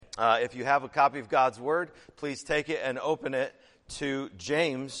If you have a copy of God's Word, please take it and open it to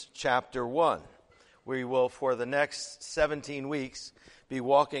James chapter 1. We will, for the next 17 weeks, be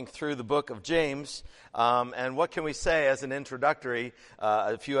walking through the book of James. And what can we say as an introductory,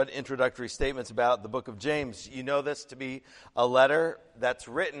 a few introductory statements about the book of James. You know this to be a letter that's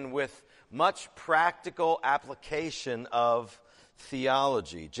written with much practical application of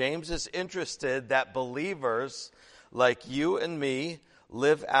theology. James is interested that believers like you and me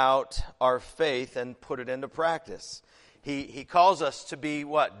live out our faith and put it into practice. He calls us to be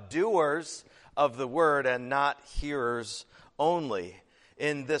what? Doers of the word and not hearers only.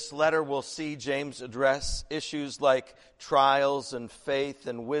 In this letter, we'll see James address issues like trials and faith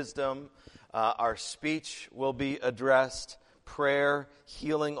and wisdom. Our speech will be addressed, prayer,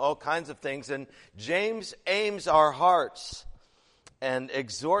 healing, all kinds of things. And James aims our hearts and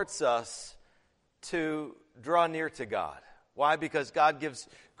exhorts us to draw near to God. Why? Because God gives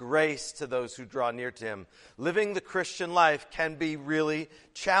grace to those who draw near to Him. Living the Christian life can be really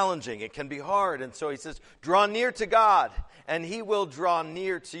challenging. It can be hard. And so he says, draw near to God, and He will draw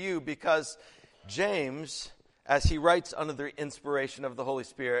near to you, because James, as he writes under the inspiration of the Holy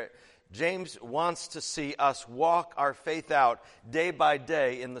Spirit, James wants to see us walk our faith out day by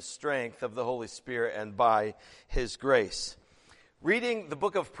day in the strength of the Holy Spirit and by His grace. Reading the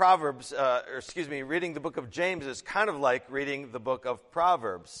book of reading the book of James is kind of like reading the book of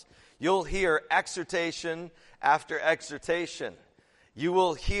Proverbs. You'll hear exhortation after exhortation. You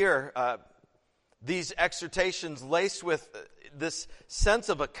will hear these exhortations laced with this sense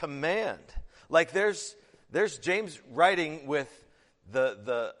of a command. Like there's James writing with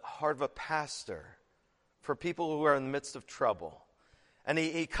the heart of a pastor for people who are in the midst of trouble. And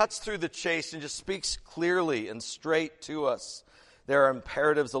he cuts through the chase and just speaks clearly and straight to us. There are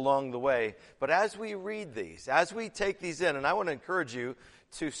imperatives along the way. But as we read these, as we take these in, and I want to encourage you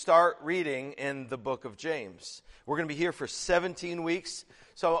to start reading in the book of James. We're going to be here for 17 weeks.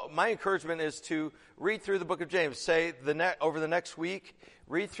 So my encouragement is to read through the book of James. Say over the next week,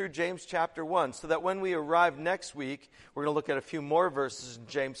 read through James chapter 1, so that when we arrive next week, we're going to look at a few more verses in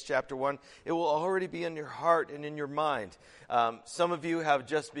James chapter 1. It will already be in your heart and in your mind. Some of you have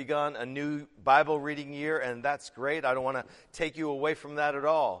just begun a new Bible reading year, and that's great. I don't want to take you away from that at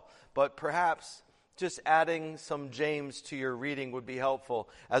all. But perhaps just adding some James to your reading would be helpful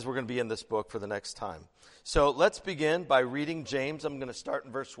as we're going to be in this book for the next time. So let's begin by reading James. I'm going to start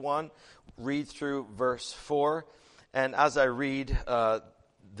in verse 1, read through verse 4. And as I read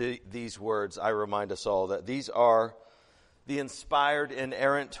these words, I remind us all that these are the inspired,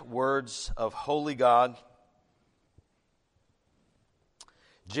 inerrant words of holy God.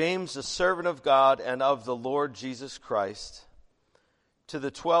 James, a servant of God and of the Lord Jesus Christ, to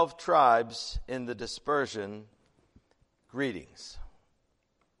the 12 tribes in the dispersion, greetings.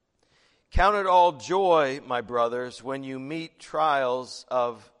 Count it all joy, my brothers, when you meet trials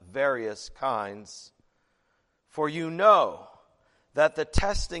of various kinds, for you know that the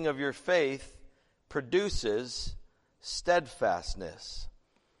testing of your faith produces steadfastness.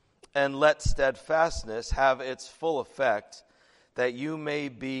 And let steadfastness have its full effect, that you may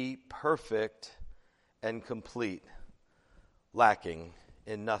be perfect and complete, lacking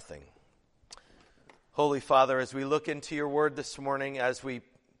in nothing. Holy Father, as we look into your word this morning, as we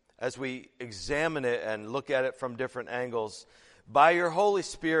examine it and look at it from different angles, by your Holy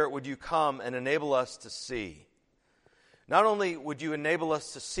Spirit would you come and enable us to see. Not only would you enable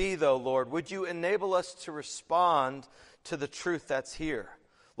us to see, though, Lord, would you enable us to respond to the truth that's here.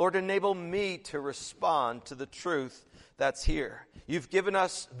 Lord, enable me to respond to the truth that's here. You've given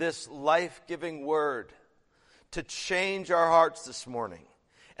us this life-giving word to change our hearts this morning.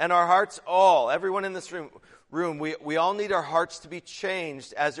 And our hearts everyone in this room, we all need our hearts to be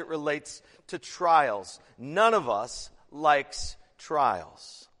changed as it relates to trials. None of us likes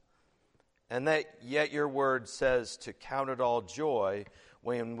trials. And that yet your word says to count it all joy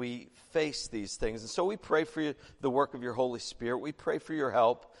when we face these things. And so we pray for the work of your Holy Spirit. We pray for your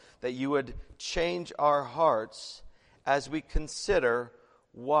help, that you would change our hearts as we consider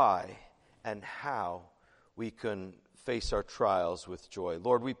why and how we can face our trials with joy.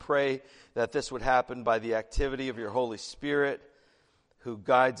 Lord, we pray that this would happen by the activity of your Holy Spirit, who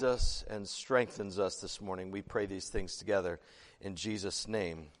guides us and strengthens us this morning. We pray these things together in Jesus'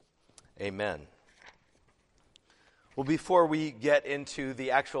 name. Amen. Well, before we get into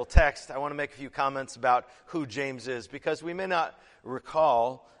the actual text, I want to make a few comments about who James is, because we may not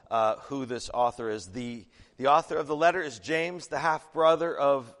recall who this author is. The author of the letter is James, the half-brother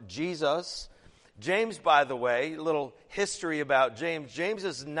of Jesus. James, by the way, a little history about James. James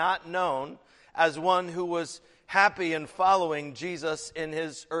is not known as one who was happy in following Jesus in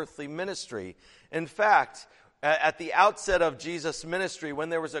his earthly ministry. In fact, at the outset of Jesus' ministry, when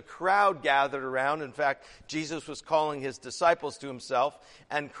there was a crowd gathered around, in fact, Jesus was calling his disciples to himself,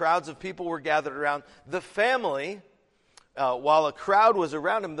 and crowds of people were gathered around, the family, while a crowd was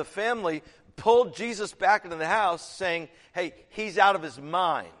around him, the family pulled Jesus back into the house saying, hey, he's out of his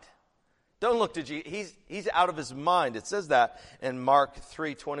mind. Don't look to Jesus. He's out of his mind. It says that in Mark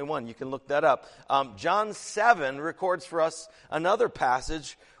 3:21. You can look that up. John 7 records for us another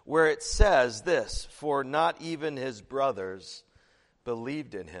passage where it says this, for not even his brothers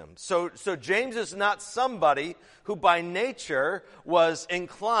believed in him. So James is not somebody who by nature was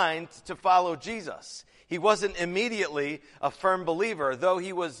inclined to follow Jesus. He wasn't immediately a firm believer, though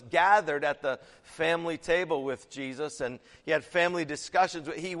he was gathered at the family table with Jesus and he had family discussions.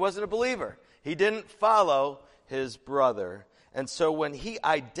 He wasn't a believer. He didn't follow his brother. And so when he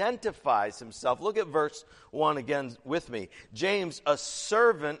identifies himself, look at verse 1 again with me. James, a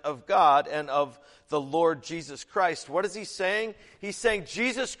servant of God and of the Lord Jesus Christ. What is he saying? He's saying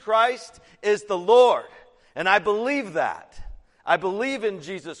Jesus Christ is the Lord. And I believe that. I believe in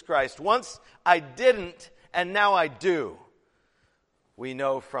Jesus Christ. Once I didn't, and now I do. We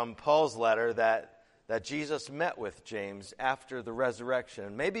know from Paul's letter that Jesus met with James after the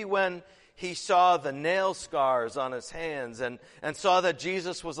resurrection. Maybe when he saw the nail scars on his hands and saw that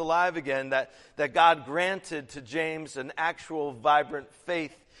Jesus was alive again, that God granted to James an actual vibrant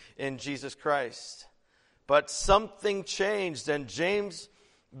faith in Jesus Christ. But something changed, and James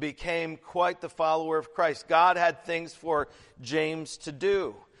became quite the follower of Christ. God had things for James to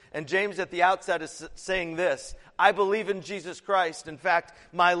do. And James at the outset is saying this, I believe in Jesus Christ. In fact,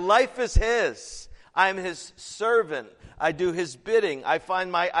 my life is his. I'm his servant. I do his bidding. I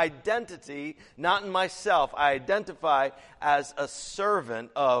find my identity not in myself. I identify as a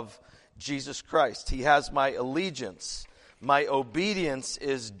servant of Jesus Christ. He has my allegiance. My obedience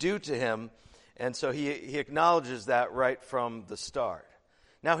is due to him. And so he acknowledges that right from the start.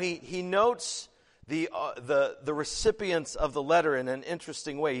 Now, he notes the recipients of the letter in an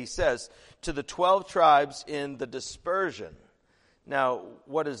interesting way. He says, to the 12 tribes in the dispersion. Now,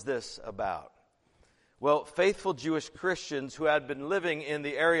 what is this about? Well, faithful Jewish Christians who had been living in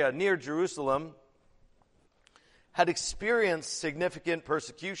the area near Jerusalem had experienced significant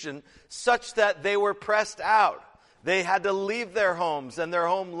persecution such that they were pressed out. They had to leave their homes and their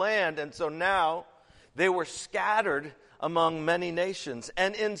homeland, and so now they were scattered among many nations.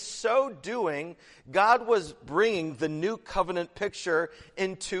 And in so doing, God was bringing the new covenant picture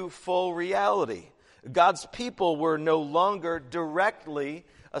into full reality. God's people were no longer directly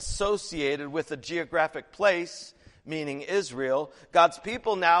associated with a geographic place, meaning Israel. God's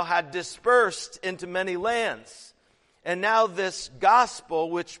people now had dispersed into many lands. And now this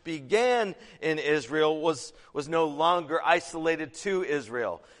gospel, which began in Israel, was no longer isolated to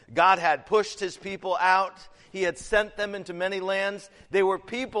Israel. God had pushed his people out. He had sent them into many lands. They were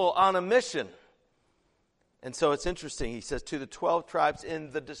people on a mission. And so it's interesting. He says to the 12 tribes in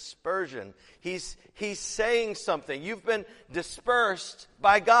the dispersion. He's saying something. You've been dispersed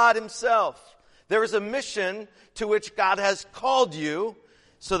by God himself. There is a mission to which God has called you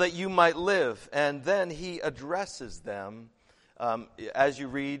so that you might live. And then he addresses them. As you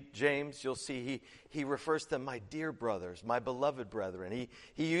read James, you'll see he refers to them, my dear brothers, my beloved brethren.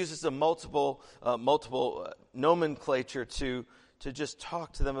 He uses a multiple nomenclature to just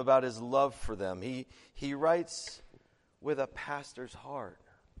talk to them about his love for them. He writes with a pastor's heart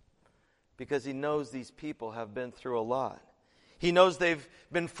because he knows these people have been through a lot. He knows they've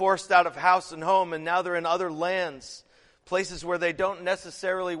been forced out of house and home, and now they're in other lands, places where they don't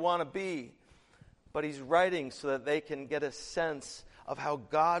necessarily want to be. But he's writing so that they can get a sense of how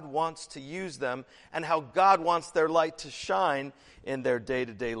God wants to use them and how God wants their light to shine in their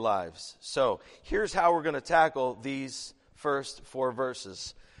day-to-day lives. So here's how we're going to tackle these first 4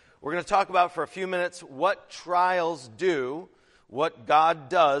 verses. We're going to talk about for a few minutes what trials do, what God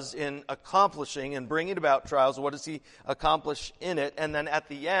does in accomplishing and bringing about trials. What does he accomplish in it? And then at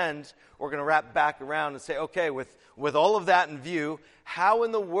the end, we're going to wrap back around and say, okay, with all of that in view, how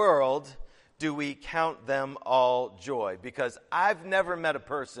in the world do we count them all joy? Because I've never met a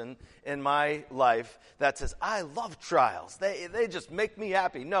person in my life that says, I love trials. They just make me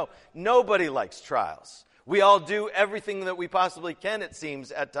happy. No, nobody likes trials. We all do everything that we possibly can, it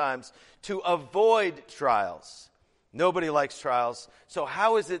seems, at times, to avoid trials. Nobody likes trials. So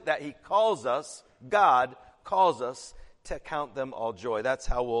how is it that he calls us, God calls us, to count them all joy? That's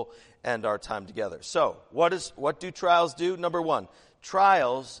how we'll end our time together. So, what do trials do? Number 1,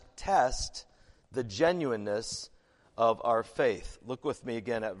 trials test the genuineness of our faith. Look with me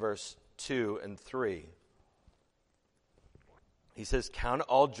again at verse 2 and 3. He says, "Count it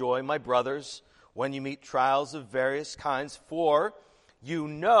all joy, my brothers, when you meet trials of various kinds, for you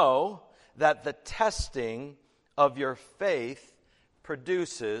know that the testing of your faith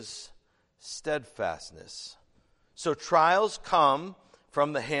produces steadfastness." So trials come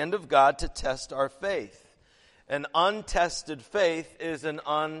from the hand of God to test our faith. An untested faith is an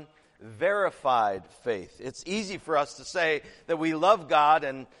unverified faith. It's easy for us to say that we love God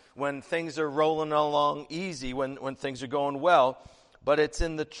and when things are rolling along easy, when things are going well, but it's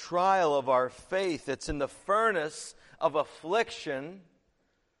in the trial of our faith, it's in the furnace of affliction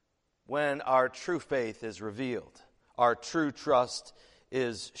when our true faith is revealed. Our true trust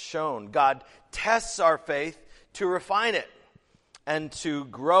is shown. God tests our faith to refine it and to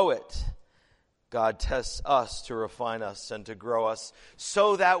grow it. God tests us to refine us and to grow us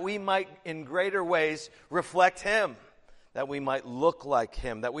so that we might in greater ways reflect Him, that we might look like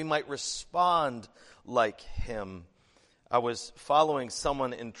Him, that we might respond like Him. I was following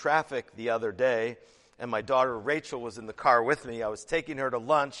someone in traffic the other day, and my daughter Rachel was in the car with me. I was taking her to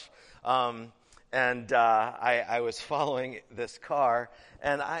lunch, and I was following this car.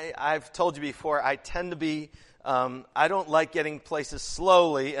 And I've told you before, I tend to be, I don't like getting places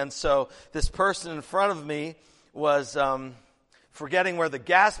slowly, and so this person in front of me was forgetting where the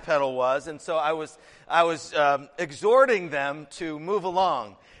gas pedal was, and so I was exhorting them to move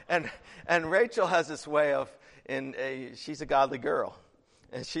along. And Rachel has this way of, she's a godly girl,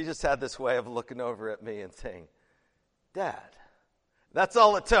 and she just had this way of looking over at me and saying, "Dad." That's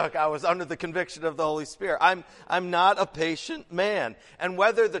all it took. I was under the conviction of the Holy Spirit. I'm not a patient man. And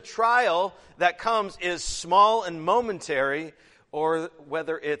whether the trial that comes is small and momentary or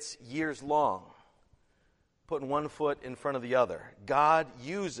whether it's years long, putting one foot in front of the other, God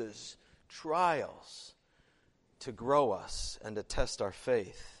uses trials to grow us and to test our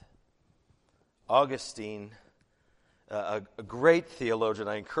faith. Augustine, a great theologian,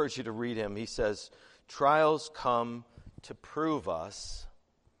 I encourage you to read him. He says, "Trials come to prove us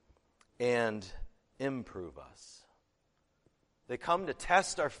and improve us." They come to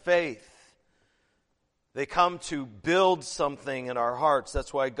test our faith. They come to build something in our hearts.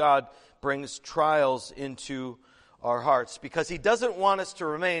 That's why God brings trials into our hearts, because He doesn't want us to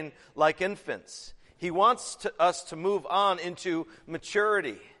remain like infants. He wants us to move on into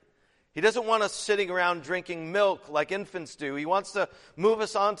maturity. He doesn't want us sitting around drinking milk like infants do. He wants to move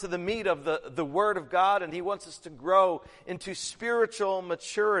us on to the meat of the Word of God, and He wants us to grow into spiritual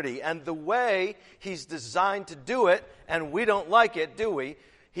maturity. And the way He's designed to do it, and we don't like it, do we?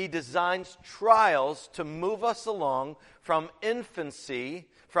 He designs trials to move us along from infancy,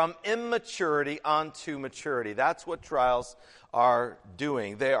 from immaturity onto maturity. That's what trials are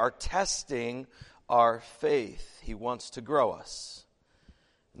doing. They are testing our faith. He wants to grow us.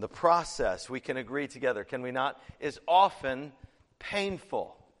 The process, we can agree together, can we not, is often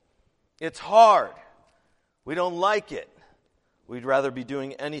painful. It's hard. We don't like it. We'd rather be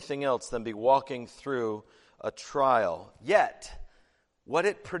doing anything else than be walking through a trial. Yet, what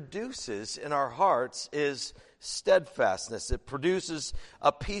it produces in our hearts is steadfastness. It produces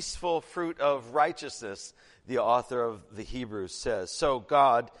a peaceful fruit of righteousness, the author of the Hebrews says. So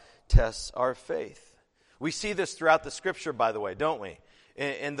God tests our faith. We see this throughout the Scripture, by the way, don't we?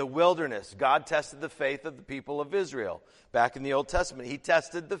 In the wilderness, God tested the faith of the people of Israel. Back in the Old Testament, He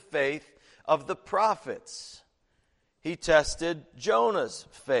tested the faith of the prophets. He tested Jonah's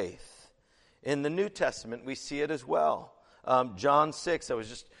faith. In the New Testament, we see it as well. John 6, I was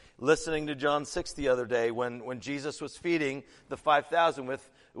just listening to John 6 the other day when Jesus was feeding the 5,000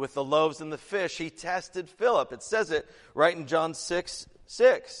 with the loaves and the fish. He tested Philip. It says it right in John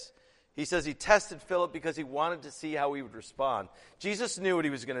 6:6. He says He tested Philip because He wanted to see how he would respond. Jesus knew what He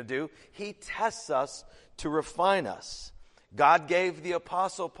was going to do. He tests us to refine us. God gave the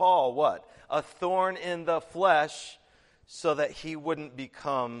Apostle Paul what? A thorn in the flesh so that he wouldn't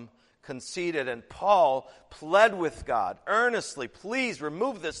become conceited. And Paul pled with God earnestly, "Please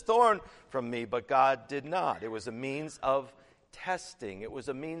remove this thorn from me." But God did not. It was a means of testing. It was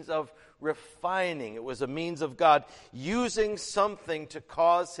a means of refining. It was a means of God using something to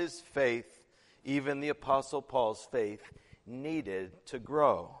cause his faith, even the Apostle Paul's faith, needed to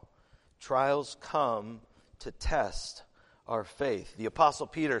grow. Trials come to test our faith. The Apostle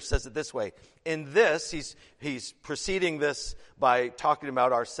Peter says it this way. In this, he's preceding this by talking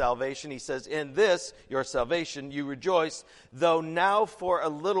about our salvation. He says, "In this, your salvation, you rejoice, though now for a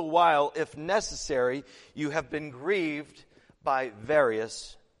little while, if necessary, you have been grieved by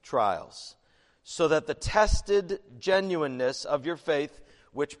various trials, so that the tested genuineness of your faith,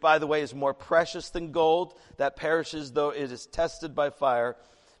 which, by the way, is more precious than gold that perishes though it is tested by fire,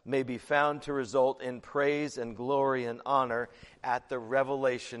 may be found to result in praise and glory and honor at the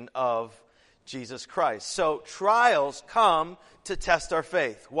revelation of Jesus Christ. So trials come to test our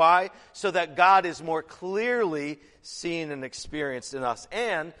faith. Why? So that God is more clearly seen and experienced in us,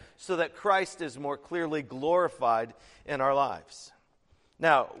 and so that Christ is more clearly glorified in our lives.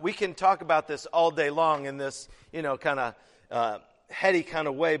 Now, we can talk about this all day long in this, kind of heady kind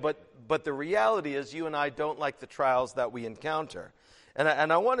of way, but the reality is you and I don't like the trials that we encounter.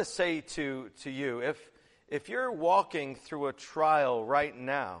 And I want to say to you, if you're walking through a trial right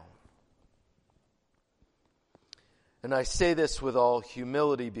now, and I say this with all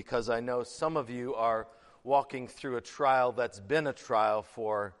humility because I know some of you are walking through a trial that's been a trial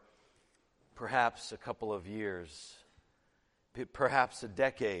for perhaps a couple of years, perhaps a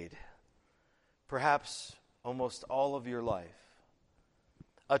decade, perhaps almost all of your life.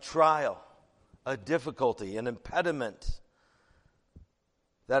 A trial, a difficulty, an impediment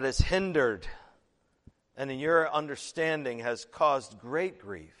that has hindered and in your understanding has caused great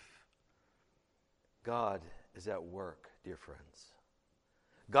grief. God is at work, dear friends.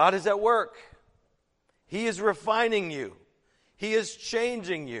 God is at work. He is refining you. He is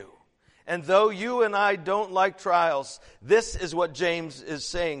changing you. And though you and I don't like trials, this is what James is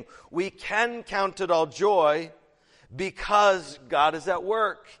saying. We can count it all joy because God is at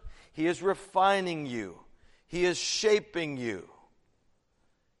work. He is refining you. He is shaping you.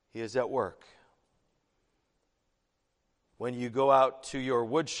 He is at work. When you go out to your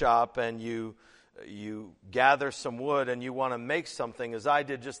wood shop and you gather some wood and you want to make something, as I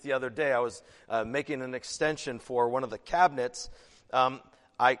did just the other day, I was making an extension for one of the cabinets.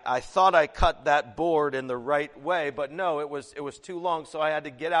 I thought I cut that board in the right way, but no, it was too long, so I had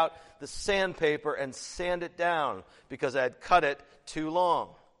to get out the sandpaper and sand it down because I had cut it too long.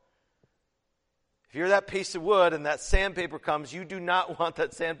 If you're that piece of wood and that sandpaper comes, you do not want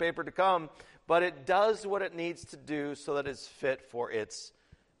that sandpaper to come, but it does what it needs to do so that it's fit for its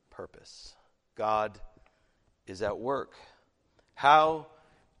purpose. God is at work. How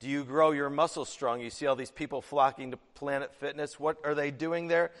do you grow your muscles strong? You see all these people flocking to Planet Fitness. What are they doing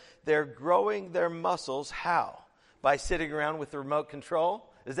there? They're growing their muscles. How? By sitting around with the remote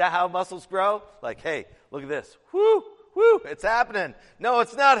control? Is that how muscles grow? Like, hey, look at this. Whoo, whoo, it's happening. No,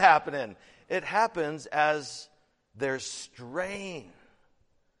 it's not happening. It happens as there's strain.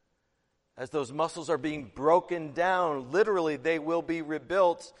 As those muscles are being broken down, literally they will be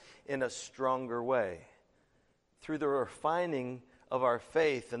rebuilt in a stronger way. Through the refining of our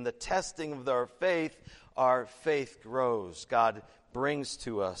faith and the testing of our faith grows. God brings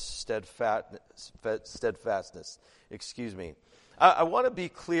to us steadfastness. I want to be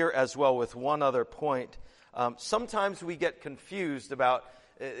clear as well with one other point. Sometimes we get confused about,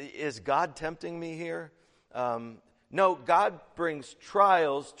 is God tempting me here? No, God brings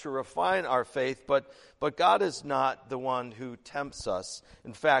trials to refine our faith, but God is not the one who tempts us.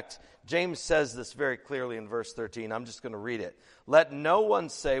 In fact, James says this very clearly in verse 13. I'm just going to read it. Let no one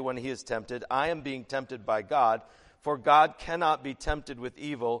say when he is tempted, I am being tempted by God, for God cannot be tempted with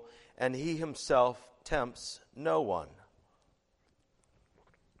evil, and he himself tempts no one.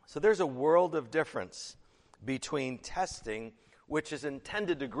 So there's a world of difference between testing, which is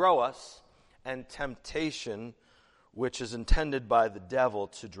intended to grow us, and temptation, which is intended by the devil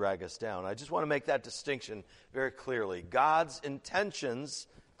to drag us down. I just want to make that distinction very clearly. God's intentions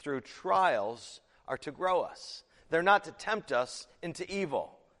through trials are to grow us. They're not to tempt us into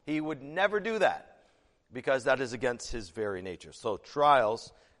evil. He would never do that because that is against his very nature. So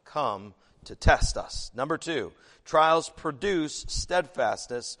trials come to test us. Number 2, trials produce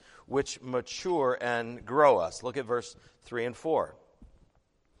steadfastness, which mature and grow us. Look at verse 3 and 4.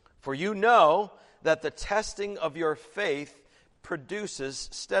 For you know that the testing of your faith produces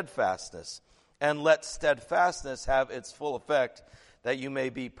steadfastness, and let steadfastness have its full effect, that you may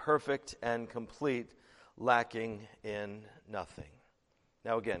be perfect and complete, lacking in nothing.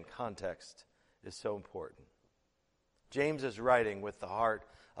 Now again, context is so important. James is writing with the heart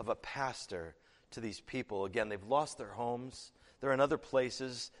of a pastor to these people. Again, they've lost their homes. They're in other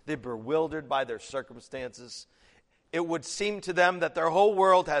places. They're bewildered by their circumstances. It would seem to them that their whole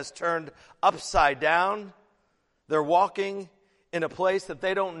world has turned upside down. They're walking in a place that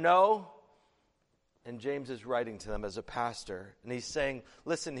they don't know. And James is writing to them as a pastor. And he's saying,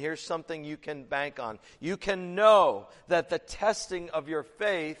 listen, here's something you can bank on. You can know that the testing of your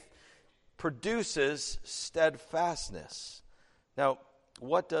faith produces steadfastness. Now,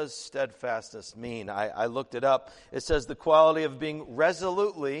 what does steadfastness mean? I looked it up. It says the quality of being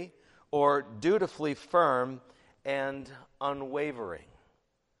resolutely or dutifully firm and unwavering.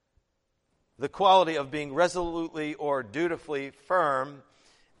 The quality of being resolutely or dutifully firm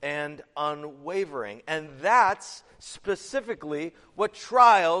and unwavering. And that's specifically what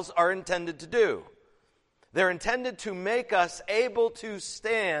trials are intended to do. They're intended to make us able to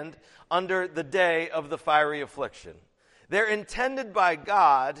stand under the day of the fiery affliction. They're intended by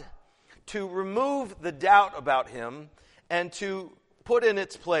God to remove the doubt about Him and to put in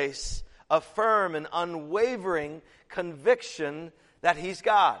its place a firm and unwavering conviction that He's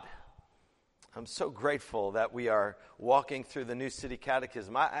God. I'm so grateful that we are walking through the New City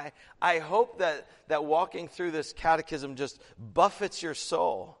Catechism. I hope that walking through this catechism just buffets your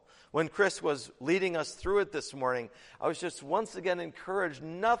soul. When Chris was leading us through it this morning, I was just once again encouraged.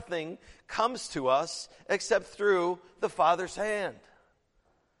 Nothing comes to us except through the Father's hand.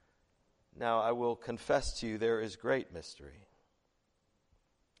 Now, I will confess to you, there is great mystery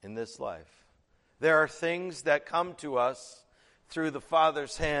in this life. There are things that come to us through the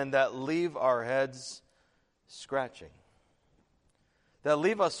Father's hand that leave our heads scratching, that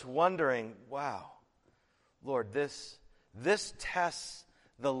leave us wondering, wow, Lord, this tests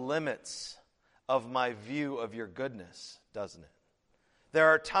the limits of my view of your goodness, doesn't it? There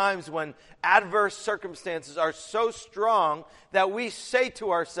are times when adverse circumstances are so strong that we say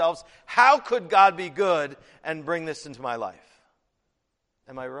to ourselves, how could God be good and bring this into my life?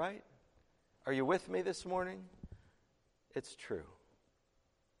 Am I right? Are you with me this morning? It's true.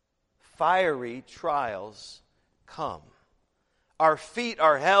 Fiery trials come. Our feet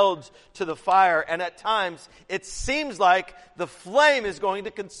are held to the fire, and at times it seems like the flame is going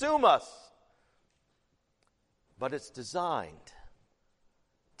to consume us. But it's designed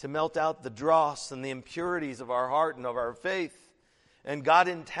to melt out the dross and the impurities of our heart and of our faith. And God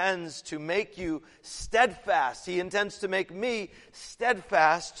intends to make you steadfast. He intends to make me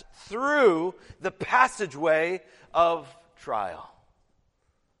steadfast through the passageway of trial.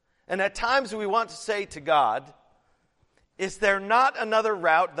 And at times we want to say to God, is there not another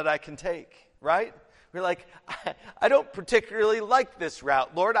route that I can take, right? We're like, I don't particularly like this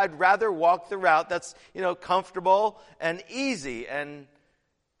route. Lord, I'd rather walk the route that's, comfortable and easy. And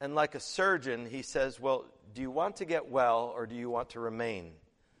like a surgeon, he says, well, do you want to get well or do you want to remain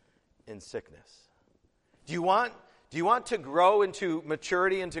in sickness? Do you want to grow into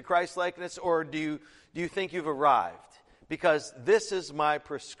maturity, into Christ-likeness, or do you think you've arrived? Because this is my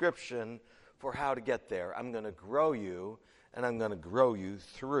prescription for how to get there. I'm going to grow you, and I'm going to grow you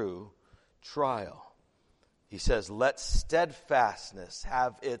through trial. He says, let steadfastness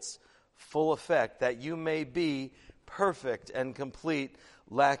have its full effect, that you may be perfect and complete,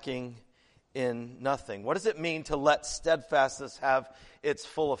 lacking in nothing. What does it mean to let steadfastness have its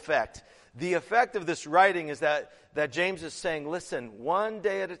full effect? The effect of this writing is that James is saying, listen, one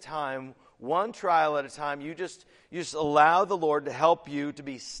day at a time, one trial at a time, you just allow the Lord to help you to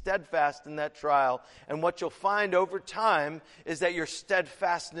be steadfast in that trial. And what you'll find over time is that your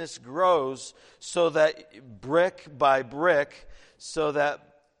steadfastness grows so that brick by brick, so that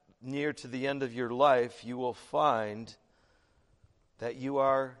near to the end of your life, you will find that you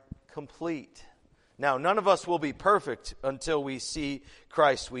are complete. Now, none of us will be perfect until we see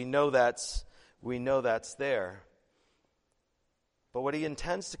Christ. We know that's there. But what he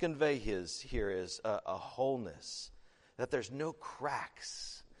intends to convey here is a wholeness, that there's no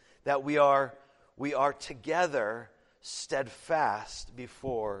cracks, that we are together steadfast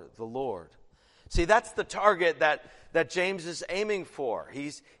before the Lord. See, that's the target that James is aiming for.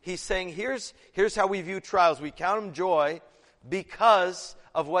 He's saying, here's how we view trials. We count them joy because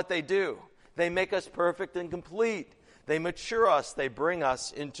of what they do. They make us perfect and complete. They mature us. They bring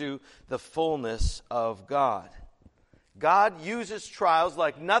us into the fullness of God. God uses trials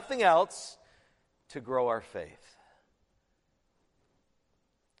like nothing else to grow our faith.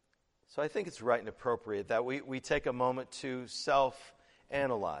 So I think it's right and appropriate that we take a moment to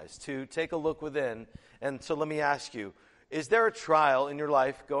self-analyze, to take a look within. And so let me ask you, is there a trial in your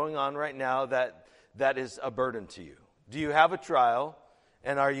life going on right now that is a burden to you? Do you have a trial,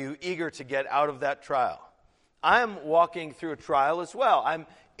 and are you eager to get out of that trial? I'm walking through a trial as well. I'm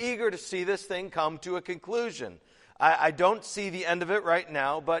eager to see this thing come to a conclusion. I don't see the end of it right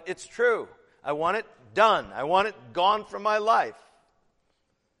now, but it's true. I want it done. I want it gone from my life.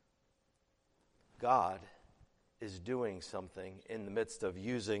 God is doing something in the midst of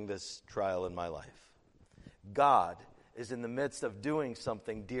using this trial in my life. God is in the midst of doing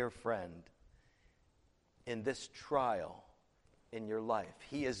something, dear friend, in this trial in your life.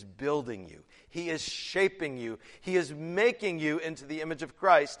 He is building you. He is shaping you. He is making you into the image of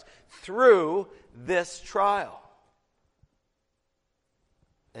Christ through this trial.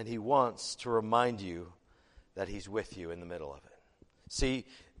 And he wants to remind you that he's with you in the middle of it. See,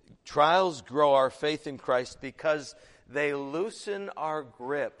 trials grow our faith in Christ because they loosen our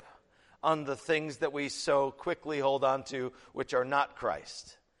grip on the things that we so quickly hold on to, which are not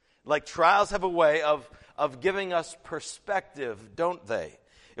Christ. Like trials have a way of giving us perspective, don't they?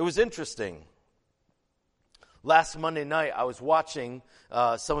 It was interesting. Last Monday night, I was watching,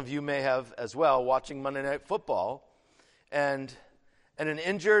 some of you may have as well, watching Monday Night Football, and an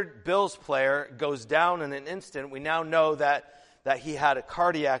injured Bills player goes down in an instant. We now know that he had a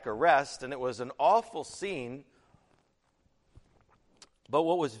cardiac arrest, and it was an awful scene. But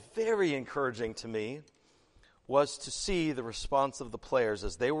what was very encouraging to me was to see the response of the players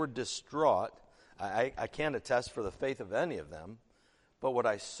as they were distraught. I can't attest for the faith of any of them, but what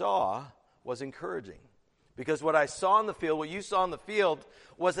I saw was encouraging. Because what I saw on the field, what you saw on the field,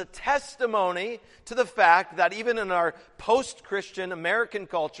 was a testimony to the fact that even in our post-Christian American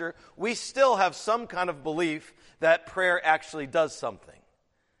culture, we still have some kind of belief that prayer actually does something.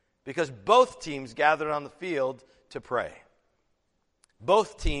 Because both teams gathered on the field to pray.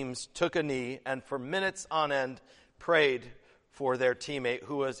 Both teams took a knee and for minutes on end prayed for their teammate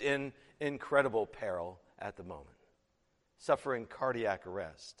who was in incredible peril at the moment, suffering cardiac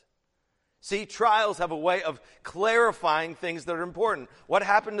arrest. See, trials have a way of clarifying things that are important. What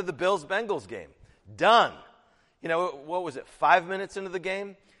happened to the Bills-Bengals game? Done. What was it, 5 minutes into the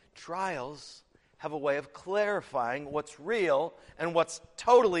game? Trials have a way of clarifying what's real and what's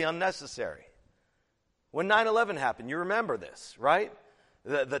totally unnecessary. When 9/11 happened, you remember this, right?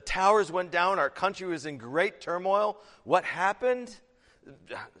 The towers went down. Our country was in great turmoil. What happened?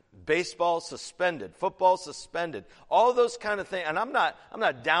 Baseball suspended, football suspended, all those kind of things. And I'm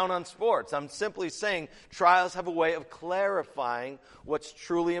not down on sports. I'm simply saying trials have a way of clarifying what's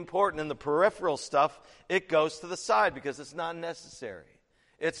truly important. And the peripheral stuff, it goes to the side because it's not necessary.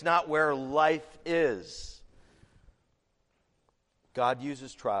 It's not where life is. God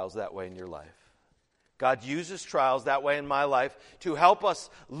uses trials that way in your life. God uses trials that way in my life to help us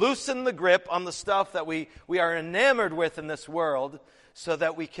loosen the grip on the stuff that we are enamored with in this world so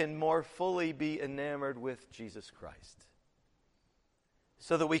that we can more fully be enamored with Jesus Christ.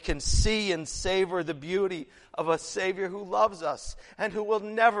 So that we can see and savor the beauty of a Savior who loves us and who will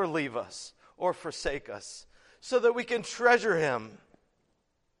never leave us or forsake us. So that we can treasure Him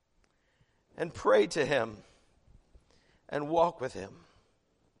and pray to Him and walk with Him.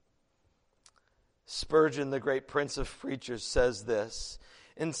 Spurgeon, the great prince of preachers, says this: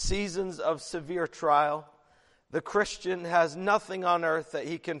 in seasons of severe trial, the Christian has nothing on earth that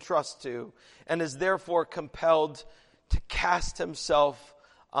he can trust to and is therefore compelled to cast himself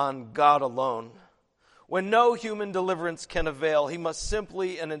on God alone. When no human deliverance can avail, he must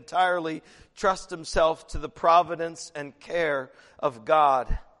simply and entirely trust himself to the providence and care of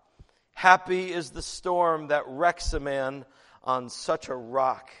God. Happy is the storm that wrecks a man on such a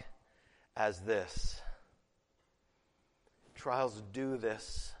rock as this. Trials do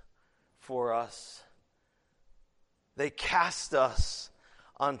this for us. They cast us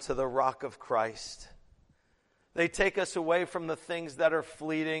onto the rock of Christ. They take us away from the things that are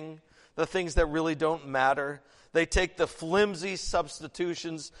fleeting, the things that really don't matter. They take the flimsy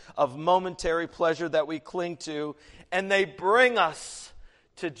substitutions of momentary pleasure that we cling to, and they bring us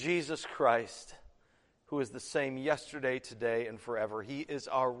to Jesus Christ, who is the same yesterday, today, and forever. He is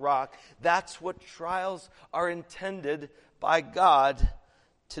our rock. That's what trials are intended by God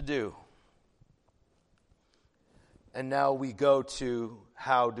to do. And now we go to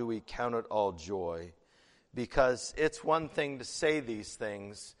how do we count it all joy? Because it's one thing to say these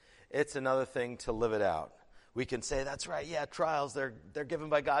things, it's another thing to live it out. We can say, that's right, yeah, trials, they're given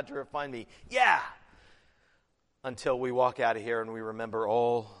by God to refine me. Yeah! Until we walk out of here and we remember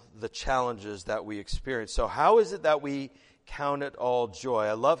all the challenges that we experience. So how is it that we count it all joy?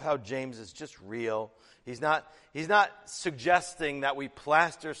 I love how James is just real. He's not suggesting that we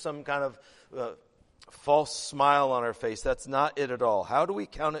plaster some kind of false smile on our face. That's not it at all. How do we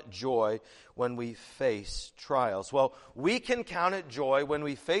count it joy when we face trials? Well, we can count it joy when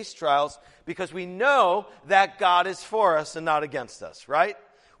we face trials because we know that God is for us and not against us, right?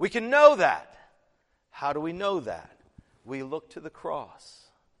 We can know that. How do we know that? We look to the cross.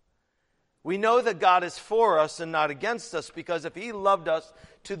 We know that God is for us and not against us because if He loved us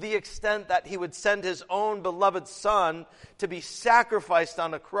to the extent that He would send His own beloved Son to be sacrificed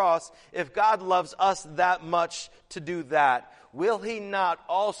on a cross, if God loves us that much to do that, will He not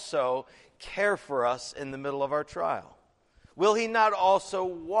also care for us in the middle of our trial? Will He not also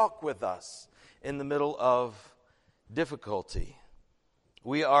walk with us in the middle of difficulty?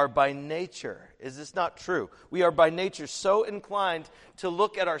 We are by nature, is this not true? We are by nature so inclined to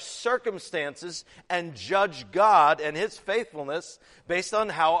look at our circumstances and judge God and His faithfulness based on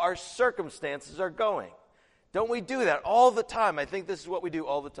how our circumstances are going. Don't we do that all the time? I think this is what we do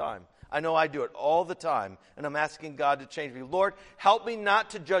all the time. I know I do it all the time, and I'm asking God to change me. Lord, help me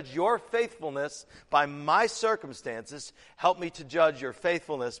not to judge your faithfulness by my circumstances. Help me to judge your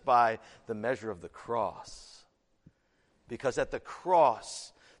faithfulness by the measure of the cross. Because at the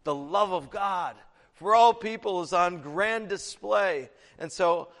cross, the love of God for all people is on grand display. And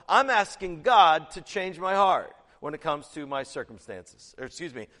so I'm asking God to change my heart when it comes to my circumstances.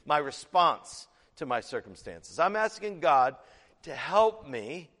 My response to my circumstances. I'm asking God to help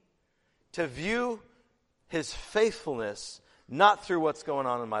me to view his faithfulness not through what's going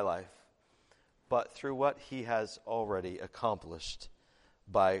on in my life, but through what he has already accomplished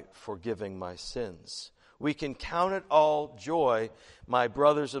by forgiving my sins. We can count it all joy, my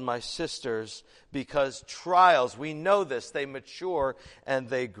brothers and my sisters, because trials, we know this, they mature and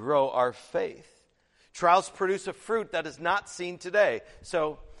they grow our faith. Trials produce a fruit that is not seen today.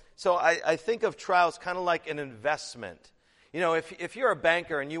 So I think of trials kind of like an investment. You know, if you're a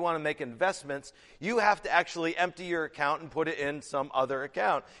banker and you want to make investments, you have to actually empty your account and put it in some other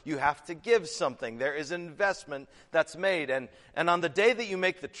account. You have to give something. There is an investment that's made. And on the day that you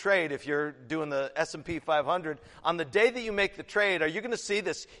make the trade, if you're doing the S&P 500, on the day that you make the trade, are you going to see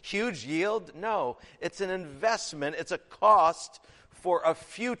this huge yield? No. It's an investment. It's a cost for a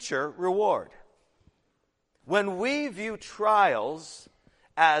future reward. When we view trials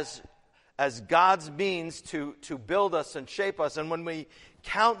as God's means to build us and shape us, and when we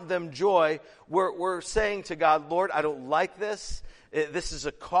count them joy, we're saying to God, Lord, I don't like this. This is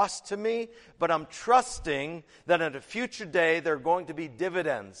a cost to me, but I'm trusting that at a future day there are going to be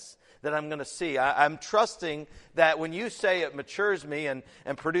dividends that I'm going to see. I'm trusting that when you say it matures me and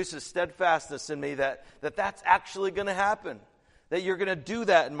produces steadfastness in me, that's actually going to happen. That you're going to do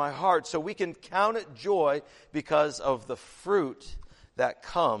that in my heart, so we can count it joy because of the fruit that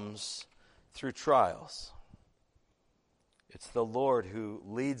comes through trials. It's the Lord who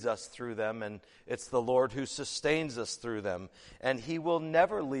leads us through them, and it's the Lord who sustains us through them. And he will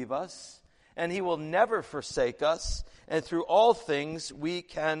never leave us, and he will never forsake us, and through all things we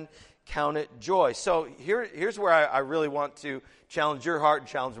can count it joy. So here's where I really want to challenge your heart and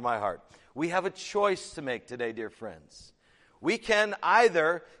challenge my heart. We have a choice to make today, dear friends. We can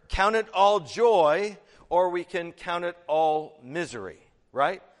either count it all joy, or we can count it all misery,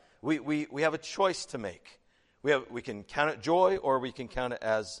 right? We have a choice to make. We can count it joy, or we can count it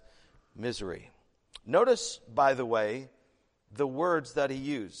as misery. Notice, by the way, the words that he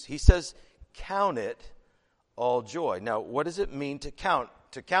used. He says, count it all joy. Now, what does it mean to count?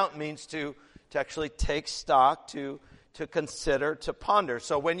 To count means to actually take stock, to consider, to ponder.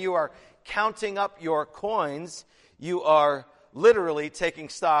 So when you are counting up your coins, you are literally taking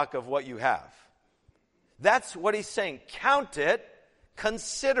stock of what you have. That's what he's saying. Count it,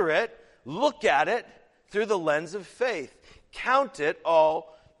 consider it, look at it through the lens of faith. Count it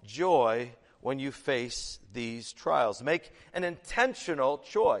all joy when you face these trials. Make an intentional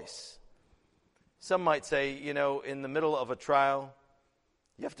choice. Some might say, in the middle of a trial,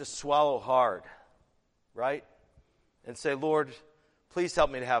 you have to swallow hard, right? And say, Lord, please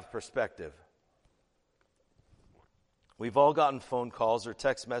help me to have perspective. We've all gotten phone calls or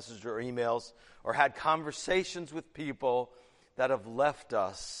text messages or emails or had conversations with people that have left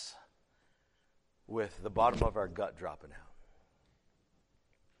us with the bottom of our gut dropping out.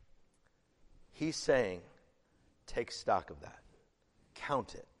 He's saying, take stock of that.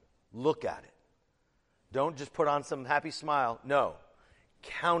 Count it. Look at it. Don't just put on some happy smile. No.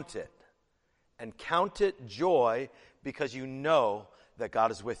 Count it. And count it joy, because you know that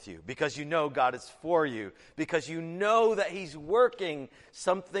God is with you, because you know God is for you, because you know that he's working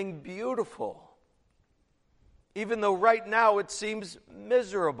something beautiful. Even though right now it seems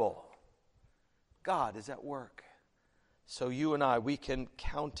miserable, God is at work. So you and I, we can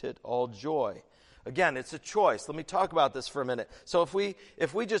count it all joy. Again, it's a choice. Let me talk about this for a minute. So if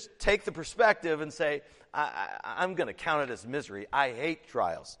we just take the perspective and say, I'm going to count it as misery. I hate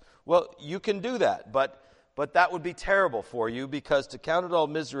trials. Well, you can do that, but that would be terrible for you, because to count it all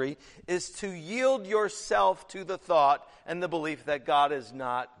misery is to yield yourself to the thought and the belief that God is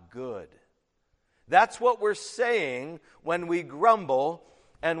not good. That's what we're saying when we grumble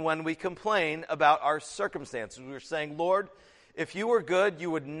and when we complain about our circumstances. We're saying, Lord, if you were good, you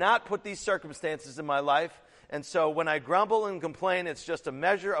would not put these circumstances in my life. And so when I grumble and complain, it's just a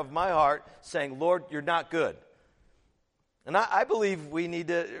measure of my heart saying, Lord, you're not good. And I believe we need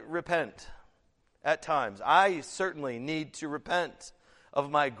to repent at times. I certainly need to repent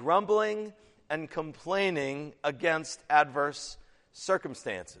of my grumbling and complaining against adverse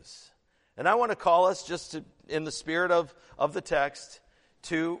circumstances. And I want to call us, just in the spirit of the text,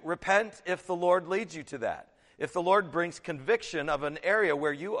 to repent if the Lord leads you to that. if the Lord brings conviction of an area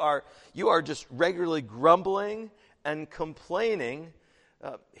where you are just regularly grumbling and complaining,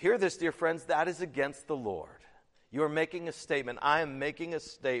 hear this, dear friends, that is against the Lord. You are making a statement. I am making a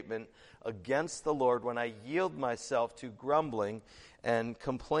statement against the Lord when I yield myself to grumbling and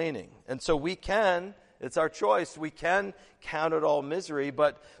complaining. And so we can, it's our choice, we can count it all misery,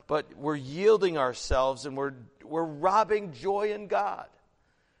 but we're yielding ourselves and we're robbing joy in God.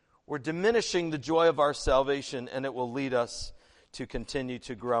 We're diminishing the joy of our salvation, and it will lead us to continue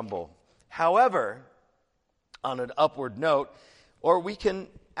to grumble. However, on an upward note, or we can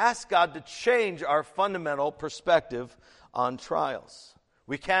ask God to change our fundamental perspective on trials.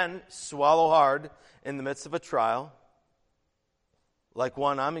 We can swallow hard in the midst of a trial, like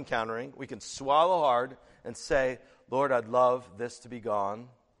one I'm encountering. We can swallow hard and say, Lord, I'd love this to be gone,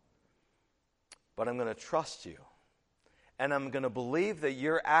 but I'm going to trust you. And I'm going to believe that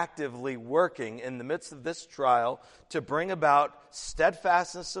you're actively working in the midst of this trial to bring about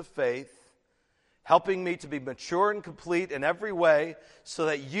steadfastness of faith, helping me to be mature and complete in every way so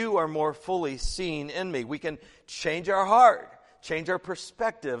that you are more fully seen in me. We can change our heart, change our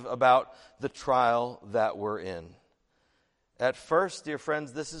perspective about the trial that we're in. At first, dear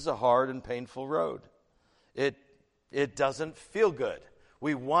friends, this is a hard and painful road. It doesn't feel good.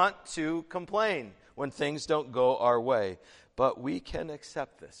 We want to complain when things don't go our way. But we can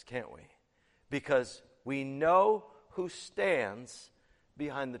accept this, can't we? Because we know who stands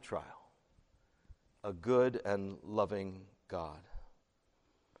behind the trial. A good and loving God.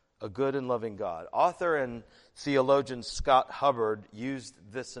 A good and loving God. Author and theologian Scott Hubbard used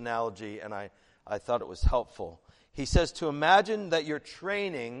this analogy, and I thought it was helpful. He says to imagine that you're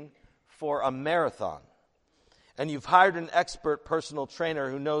training for a marathon, and you've hired an expert personal trainer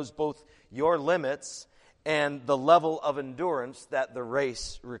who knows both your limits and the level of endurance that the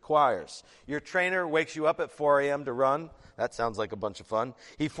race requires. Your trainer wakes you up at 4 a.m. to run. That sounds like a bunch of fun.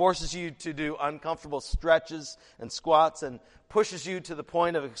 He forces you to do uncomfortable stretches and squats and pushes you to the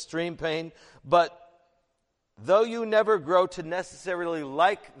point of extreme pain. But though you never grow to necessarily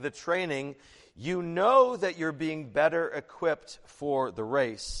like the training, you know that you're being better equipped for the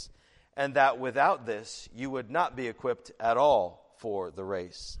race, and that without this, you would not be equipped at all for the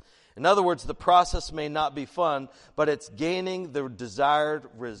race. In other words, the process may not be fun, but it's gaining the desired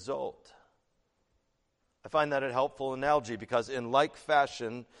result. I find that a helpful analogy because in like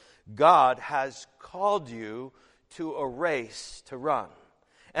fashion, God has called you to a race to run.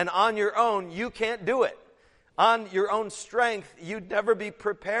 And on your own, you can't do it. On your own strength, you'd never be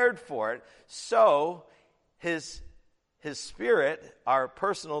prepared for it. So, His Spirit, our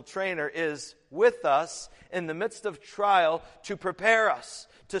personal trainer, is with us in the midst of trial to prepare us,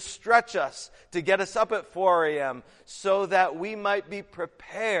 to stretch us, to get us up at 4 a.m. so that we might be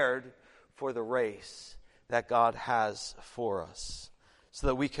prepared for the race that God has for us, so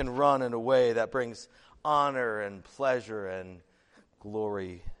that we can run in a way that brings honor and pleasure and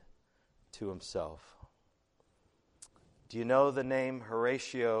glory to Himself. Do you know the name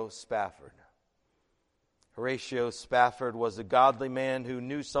Horatio Spafford? Horatio Spafford was a godly man who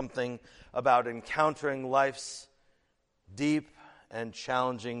knew something about encountering life's deep and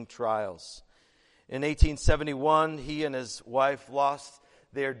challenging trials. In 1871, he and his wife lost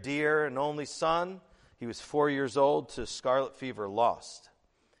their dear and only son. He was 4 years old to scarlet fever, lost.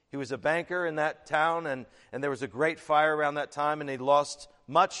 He was a banker in that town, and there was a great fire around that time, and he lost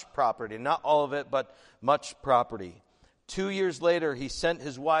much property. Not all of it, but much property. 2 years later, he sent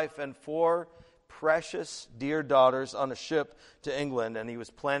his wife and 4 precious, dear daughters on a ship to England, and he was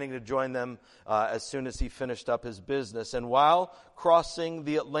planning to join them as soon as he finished up his business. And while crossing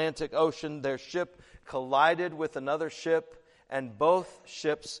the Atlantic Ocean, their ship collided with another ship, and both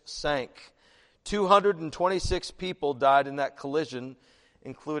ships sank. 226 people died in that collision,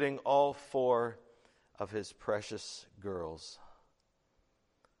 including all 4 of his precious girls,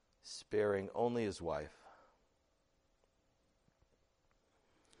 sparing only his wife.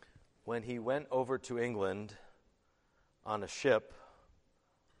 When he went over to England on a ship,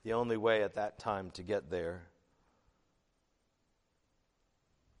 the only way at that time to get there,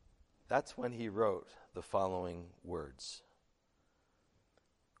 that's when he wrote the following words.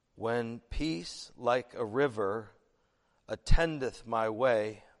 When peace like a river attendeth my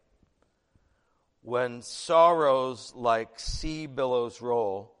way, when sorrows like sea billows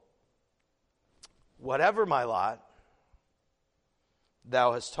roll, whatever my lot,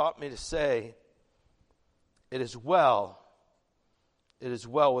 Thou hast taught me to say, it is well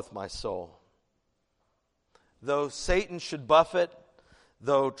with my soul. Though Satan should buffet,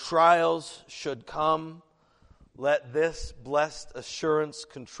 though trials should come, let this blessed assurance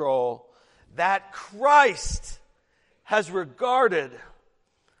control that Christ has regarded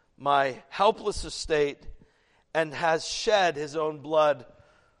my helpless estate and has shed his own blood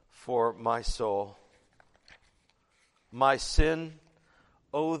for my soul. My sin,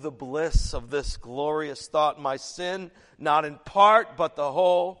 oh, the bliss of this glorious thought. My sin, not in part, but the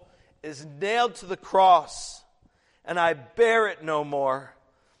whole, is nailed to the cross, and I bear it no more.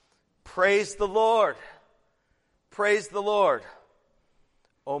 Praise the Lord. Praise the Lord,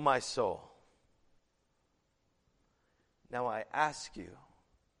 O my soul. Now I ask you,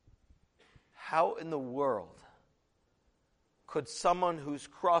 how in the world could someone who's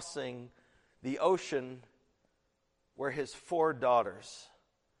crossing the ocean where his 4 daughters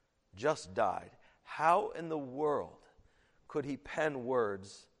just died, how in the world could he pen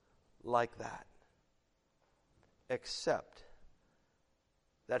words like that? Except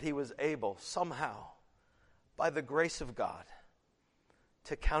that he was able somehow, by the grace of God,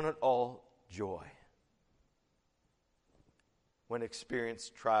 to count it all joy when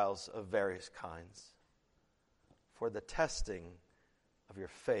experienced trials of various kinds. For the testing of your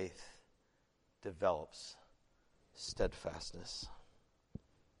faith develops steadfastness.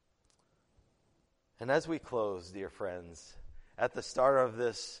 And as we close, dear friends, at the start of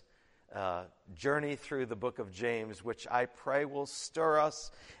this journey through the book of James, which I pray will stir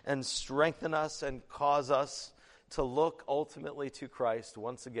us and strengthen us and cause us to look ultimately to Christ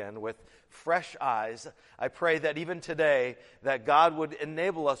once again with fresh eyes. I pray that even today that God would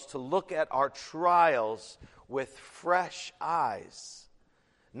enable us to look at our trials with fresh eyes.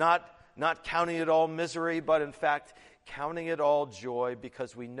 Not counting it all misery, but in fact counting it all joy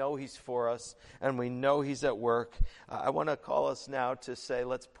because we know he's for us and we know he's at work. I want to call us now to say,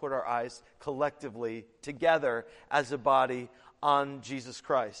 let's put our eyes collectively together as a body on Jesus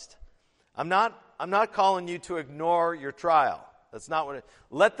Christ. I'm not calling you to ignore your trial. That's not what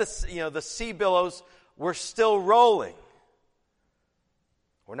let the sea billows, we're still rolling.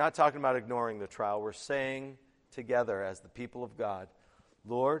 We're not talking about ignoring the trial. We're saying together as the people of God,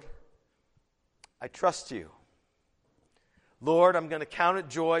 Lord, I trust you. Lord, I'm going to count it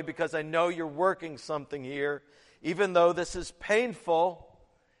joy because I know you're working something here. Even though this is painful,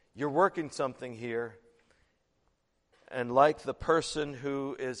 you're working something here. And like the person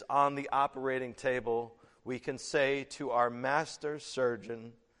who is on the operating table, we can say to our master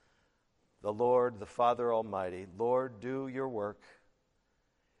surgeon, the Lord, the Father Almighty, Lord, do your work.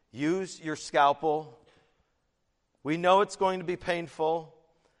 Use your scalpel. We know it's going to be painful,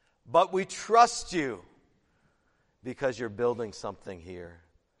 but we trust you because you're building something here.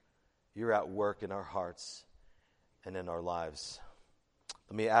 You're at work in our hearts and in our lives.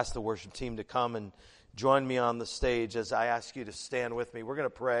 Let me ask the worship team to come and join me on the stage as I ask you to stand with me. We're going to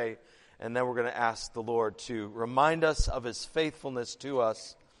pray, and then we're going to ask the Lord to remind us of his faithfulness to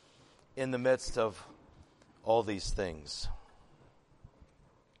us in the midst of all these things.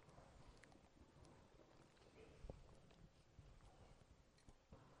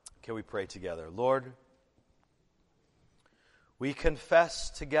 Can we pray together? Lord, we confess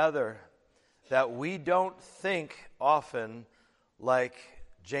together that we don't think often like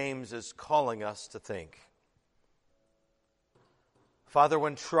James is calling us to think. Father,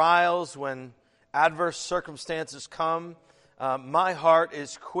 when trials, when adverse circumstances come, my heart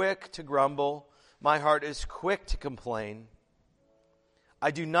is quick to grumble. My heart is quick to complain. I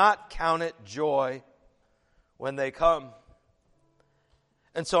do not count it joy when they come.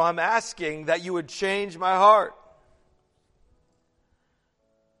 And so I'm asking that you would change my heart.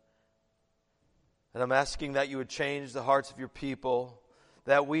 And I'm asking that you would change the hearts of your people,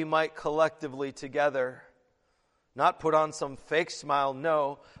 that we might collectively together not put on some fake smile,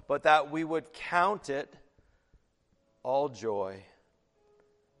 no, but that we would count it all joy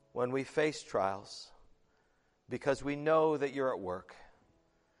when we face trials, because we know that you're at work,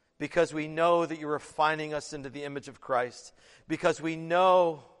 because we know that you're refining us into the image of Christ, because we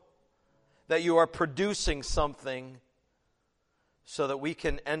know that you are producing something so that we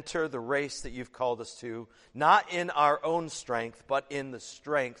can enter the race that you've called us to, not in our own strength, but in the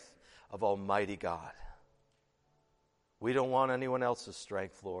strength of Almighty God. We don't want anyone else's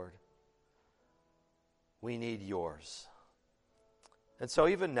strength, Lord. We need yours. And so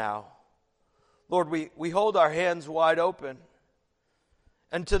even now, Lord, we hold our hands wide open.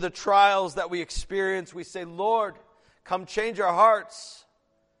 And to the trials that we experience, we say, Lord, come change our hearts.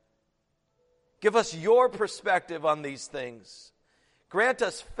 Give us your perspective on these things. Grant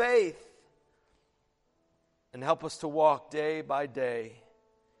us faith and help us to walk day by day,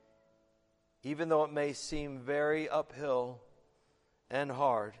 even though it may seem very uphill and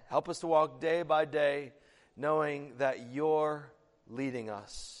hard. Help us to walk day by day knowing that you're leading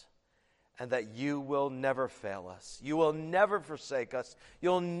us and that you will never fail us. You will never forsake us.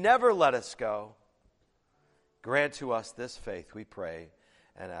 You'll never let us go. Grant to us this faith, we pray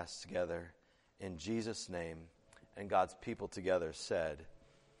and ask together in Jesus' name. And God's people together said,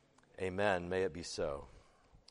 Amen. May it be so.